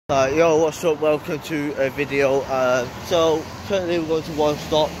Yo, what's up? Welcome to a video. So currently we're going to one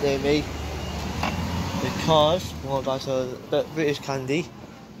stop near me because we want to buy some British candy,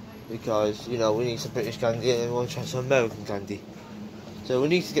 because you know we need some British candy and we want to try some American candy. So we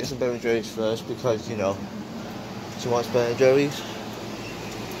need to get some Ben & Jerry's first because you know she wants Ben & Jerry's.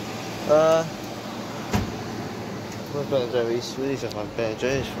 Where's Ben & Jerry's? We need to find Ben &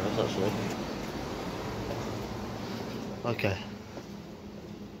 Jerry's first actually. Okay.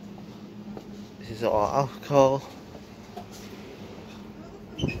 This is our alcohol.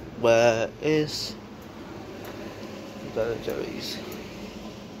 Where is Ben & Jerry's?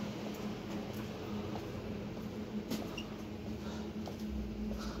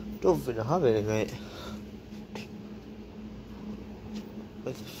 Don't think I have any, mate.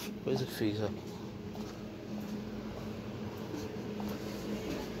 Where's the freezer?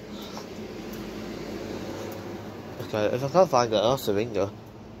 Okay, if I can't find it, I'll have to ring her.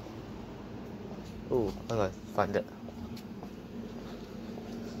 Oh, hang on, find it.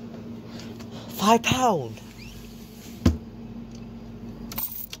 £5.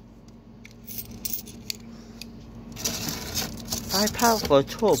 £5 for a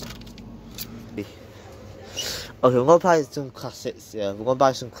tub. Okay, we're gonna buy some classics. Yeah, we're gonna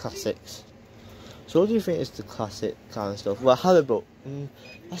buy some classics. So, what do you think is the classic kind of stuff? Well, Haribo.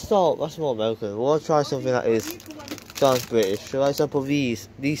 That's more American. We want to try something that sounds British. For example, these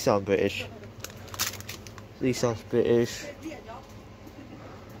sound British. These sounds British.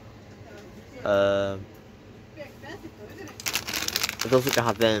 I don't think I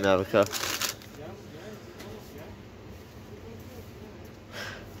have them in America.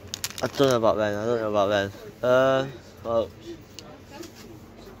 I don't know about them. Well.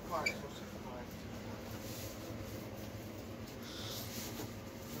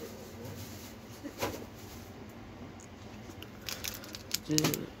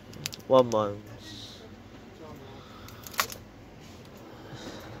 One month.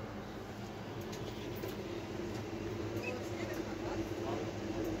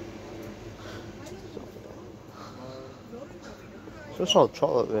 It's just all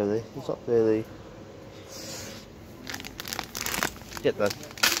chocolate really, it's not really... Get that.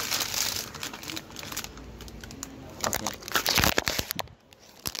 Okay.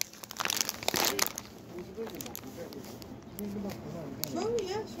 Sure,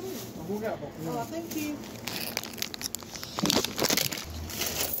 yeah, sure. Oh, thank you.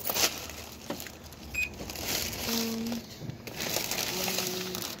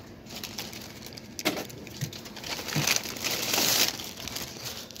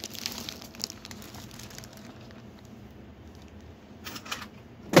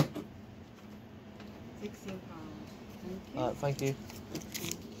 £16. Thank you.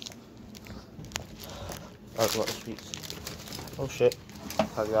 I've got the sweets. Oh shit.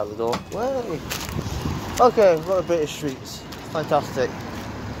 Can't get out the door. Way. Okay, we've got the British sweets. Fantastic.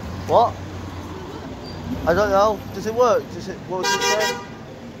 What? I don't know. Does it work? What does it say?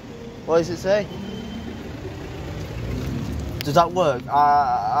 What does it say? Does that work?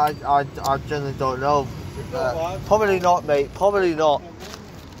 I generally don't know. Probably not, mate. Probably not.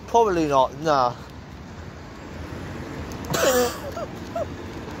 Probably not. Nah.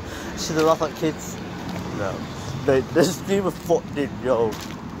 Should have laughed at kids. No. The screen was fucked in, yo.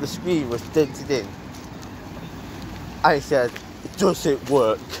 The screen was dented in. I said, does it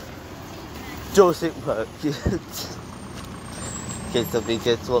work? Does it work? Kids will be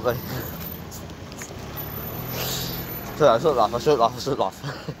kids, won't they? I shouldn't laugh.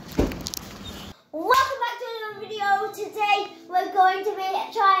 Welcome back to another video. Today we're going to be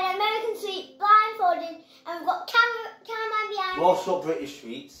trying American sweet blindfolded, and we've got cameraman behind. We've also got British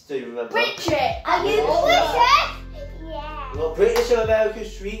sweets, do you remember? British? Are you British? Yeah. We've got British and American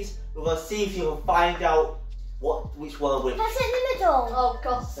sweets. We're going to see if you can find out which one will win. That's in the middle. Oh,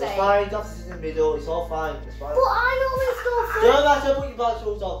 God's sake. It's fine, that's in the middle, it's all fine, it's fine. But I always go Don't first. matter, put your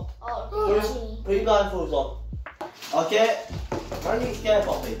blindfolds on. Oh, Put your blindfolds on. Okay? Why are you scared,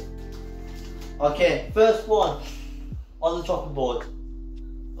 Poppy? Okay, first one. On the chopping board.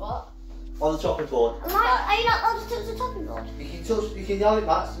 What? On the chopping board. are you not allowed to touch the chopping board? You can yell it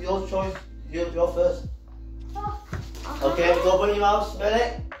back, so your choice. You're first. Oh, Okay, don't put your mouth, smell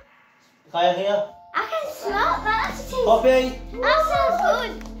it. Can you hear? I can smell that. That's a taste. Poppy! That sounds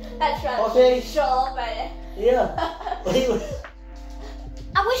good. That's right. Poppy! Shut up, baby. Yeah.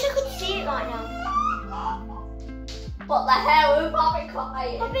 I wish I could see it right now. What the hell? We're probably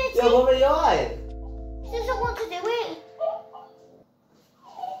crying. Poppy, Yeah, Poppy, you alright? She doesn't want to do it.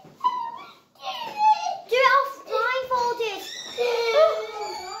 Do it off blindfolded.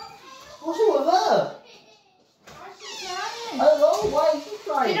 What's wrong with her? I don't know, why is she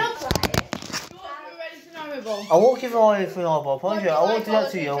try it. don't try it. I won't give you anything on, but I promise you, I won't do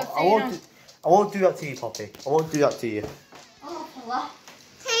that to you. I won't do that to you, Poppy. I won't do that to you. Oh, what?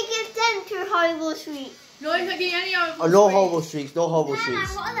 Take it then to horrible sweet. No, you're not getting any horrible No horrible streaks, no horrible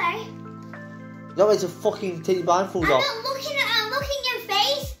streaks. What are they? You want me to fucking take your blindfold I'm off? not looking at I'm looking in your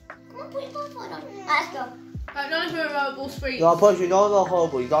face. Come on, put your blindfold on. Let's go. No, it's a horrible sweet. No, I promise you, no, not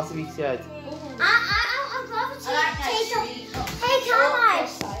horrible. You got to be scared. I'd rather taste of. Hey, Caroline.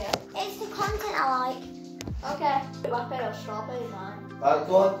 It's the content I like. Okay. My favorite strawberry, man. Right,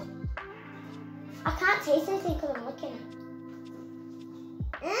 go on. I can't taste anything because I'm looking.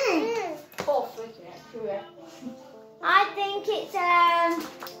 Oh, freaking it. I think it's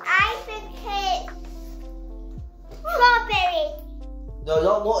strawberry. No,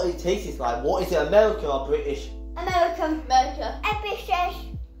 not what it tastes like. What is it, American or British? American. America.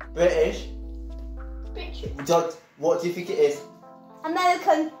 British? Picture. What do you think it is?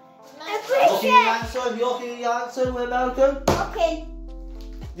 American. Looking at your answer, if you're looking at your answer, we're American. Looking.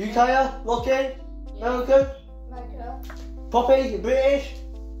 You, Kaya, looking? American? America. Poppy, British?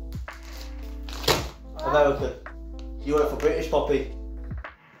 American. You went for British, Poppy.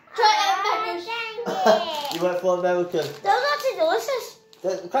 Try You went for American. Those are delicious.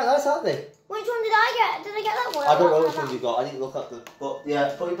 They're quite nice, aren't they? Which one did I get? Did I get that one? I don't know which ones you got. I didn't look at them. But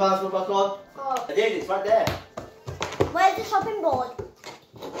yeah, put your password back on. Oh. I did. It's right there. Where's the shopping board?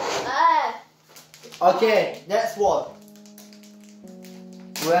 Okay, next one.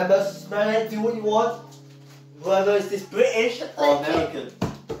 Remember, smell it. Do what you want. Whether is this British or American?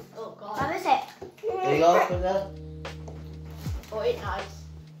 Oh, God. Where is it? There you go. Put it there. Oh, it's nice.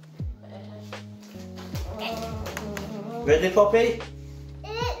 Ready, Poppy? Is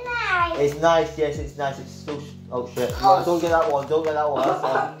it nice? It's nice. Yes, it's nice. It's still. Oh shit! No, don't get that one. Don't get that one. That's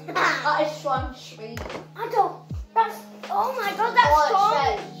fine. That is strong sweet. I don't. That's. Oh my god, that's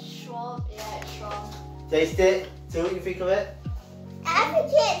strong. It's strong. Yeah, it's strong. Taste it. See what you think of it. I think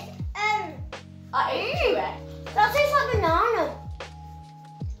it's I ate two it. that tastes like banana.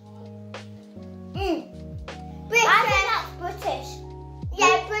 British. I think that's British.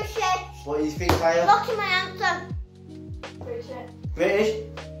 Yeah, British. What do you think, Kaya? Look at my answer. British.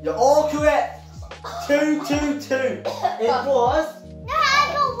 You're all correct. 2, 2, 2. It was. No, I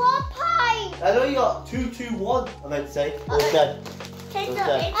got 1 pie. I know you got 2, 2, 1. I meant to say. Okay. Tastes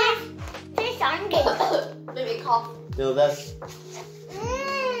Okay. it tastes angry. Let me cough. Do this.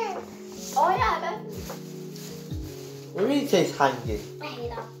 Oh, yeah, then. It really tastes hanging. I hate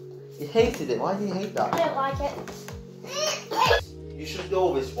that. You hated it. Why do you hate I that? don't like it. You should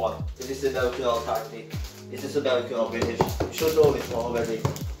know this one. If it's American or Chinese. Is this American or British? You should know this one already.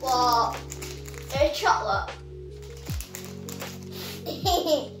 Well, it's chocolate.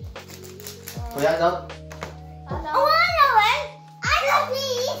 Put that down. Oh, I know it. I know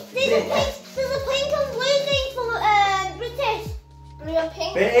these. There's a pink and blue thing for British. Blue and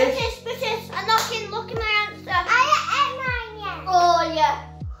pink. British? British. I'm not look at my answer. I ate mine yet. Oh, yeah.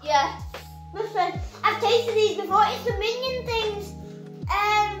 Yeah. Listen, I've tasted these before. It's the minion things.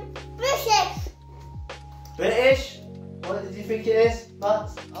 British. British? What did you think it is, Matt?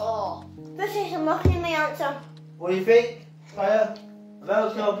 Oh. British, I'm looking at my answer. What do you think, Kaya?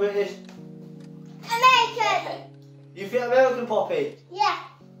 American or British? American. You think American, Poppy? Yeah.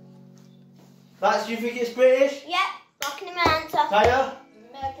 Matt, do you think it's British? Yeah. Looking at my answer. Kaya?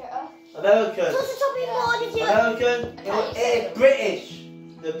 America. American. Plus the shopping board if you American. It's British.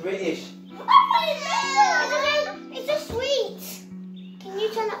 The British. It's a sweet. Can you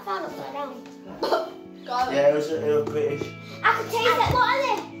turn that fan upside down? Got it. Yeah, it was British. I could taste it. What are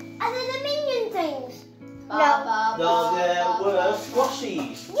they? Are they the minion things? Ba, ba, No, ba, there ba, were ba.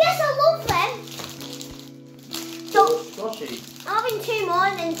 squashies. Yes, I love them. So, Squashies. I'm having 2 more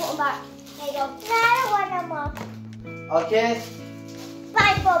and then put them back. There you go. No, I don't want no more. Okay.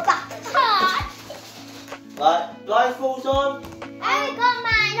 Blindfold back. Right, blindfolds on. I already got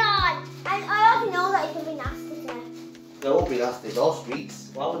mine on. And I already know that it's going to be nasty today. They won't be nasty. Those sweets.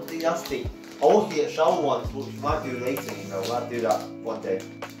 Why would they be nasty? I want to get a shower ones, which we might do later, you know. We might do that one day.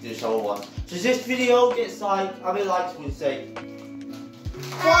 Do a shower one. So this video gets like, how many likes would you say? No,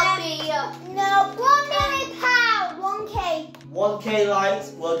 1 million pounds. 1k. 1k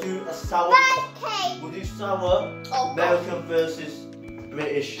likes, we'll do a sour. 5k. We'll do sour. Oh, American versus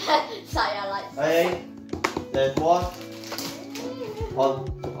British. Sorry, I like Hey, there's one. On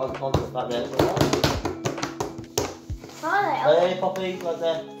back there. Hey, Poppy, right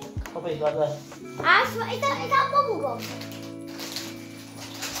there. Poppy, right there. Is that bubble gum?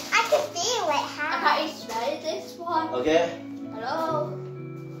 I can feel it, I can't even smell this one. Okay. Hello.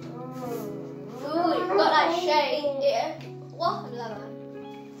 Ooh, it's got that shade. Yeah. What? Another one.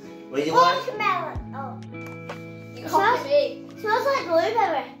 What do you Looks like? like melon. Oh. You copy me. Smells like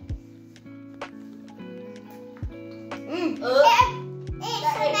blueberry. Ugh. It's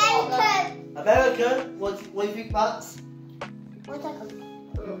That ain't American. American? What do you think, Max? 1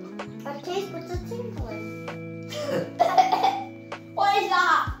 second. My taste buds are tingling. What is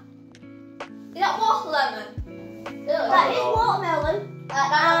that? Is that watermelon? That is watermelon.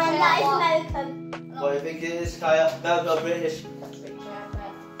 And that is American. What do you think it is, Kaya? American or British?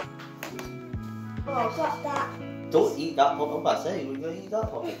 Oh, what's that? Don't eat that pop. I'm about to say, we're going to eat that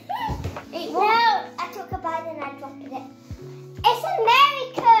pop. No, I took a bite and I dropped it. It's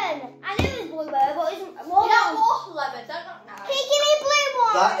American. I knew it was blueberry, but it's Is that watermelon. watermelon? That's not nice. Can you give me a blue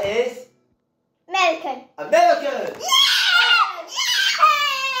one? That is American. American! Yeah!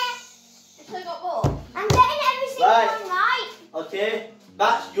 So you got both? I'm getting every single Right. one right. Okay,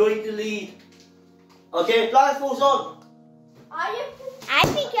 Max, you're in the lead. Okay, blindfolds on. Are you? I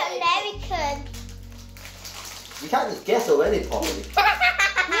think it's American. You can't just guess already, Poppy. You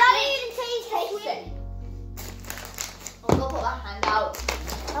don't even taste Taste it. it. I'm gonna put that hand out.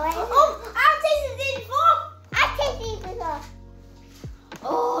 Oh, I've tasted these before. I've tasted these before.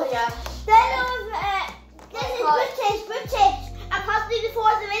 Oh yeah. This is British. I've had these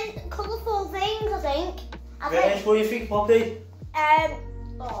before. They're in colourful things, I think. British, what do you think, Poppy?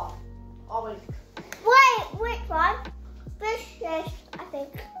 Oh. Orange. Wait, which one? British, I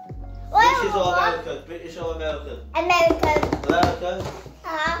think. British or American? British or American? American. American?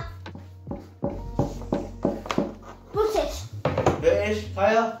 British. British?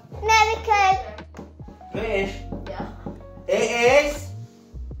 Kaya? American. British? Yeah. It is...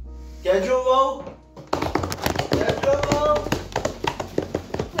 Get a drum roll. Get a drum roll.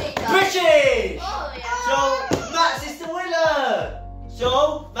 Wait, guys. British! Oh yeah. So, Max is the winner!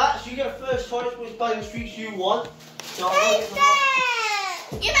 So, Max, you get first choice which bag streets you want. So, Taste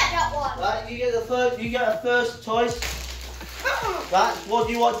it. You bet that one. right, you get a first choice. Max, what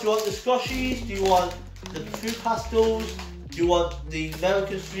do you want? Do you want the squashies? Do you want the fruit pastels? Do you want the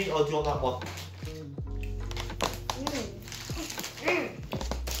American street or do you want that one?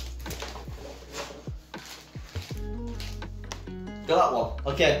 Get that one.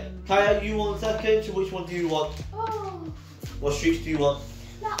 Okay. Kaya, you want second, so which one do you want? Oh. What streets do you want?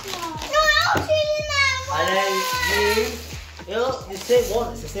 That one. No, I'm choosing that one. And then you know, it's the same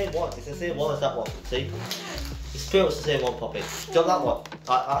one, it's the same one, it's the same one as that one, see? It's pretty much the same one, Poppy. Jump that one.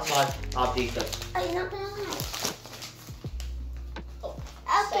 That's fine, I'll beat them. Are you not going to like?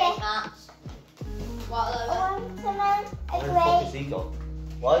 Say Okay. that. Whatever. Watermelon, a Where the fuck is grape, he gone?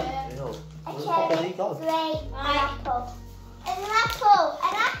 Why? You know, a where the fuck is he cherry, gone? grape, an apple. An apple,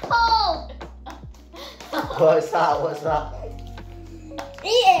 an apple. What's that? What's that? Eat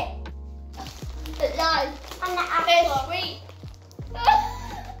it. It's nice. And the It's apple. sweet.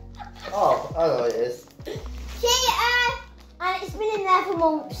 Oh, I know what it is. Cheater. And it's been in there for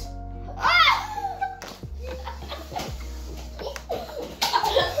months.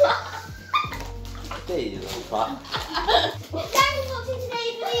 There you little crap. Thanks for watching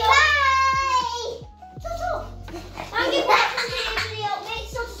today's video. Bye. Shut up. Thank you for watching today's video. Make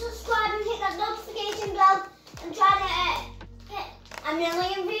sure to subscribe and hit that notification bell and try to hit a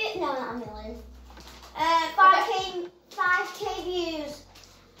million views. No, not a million. 5k views.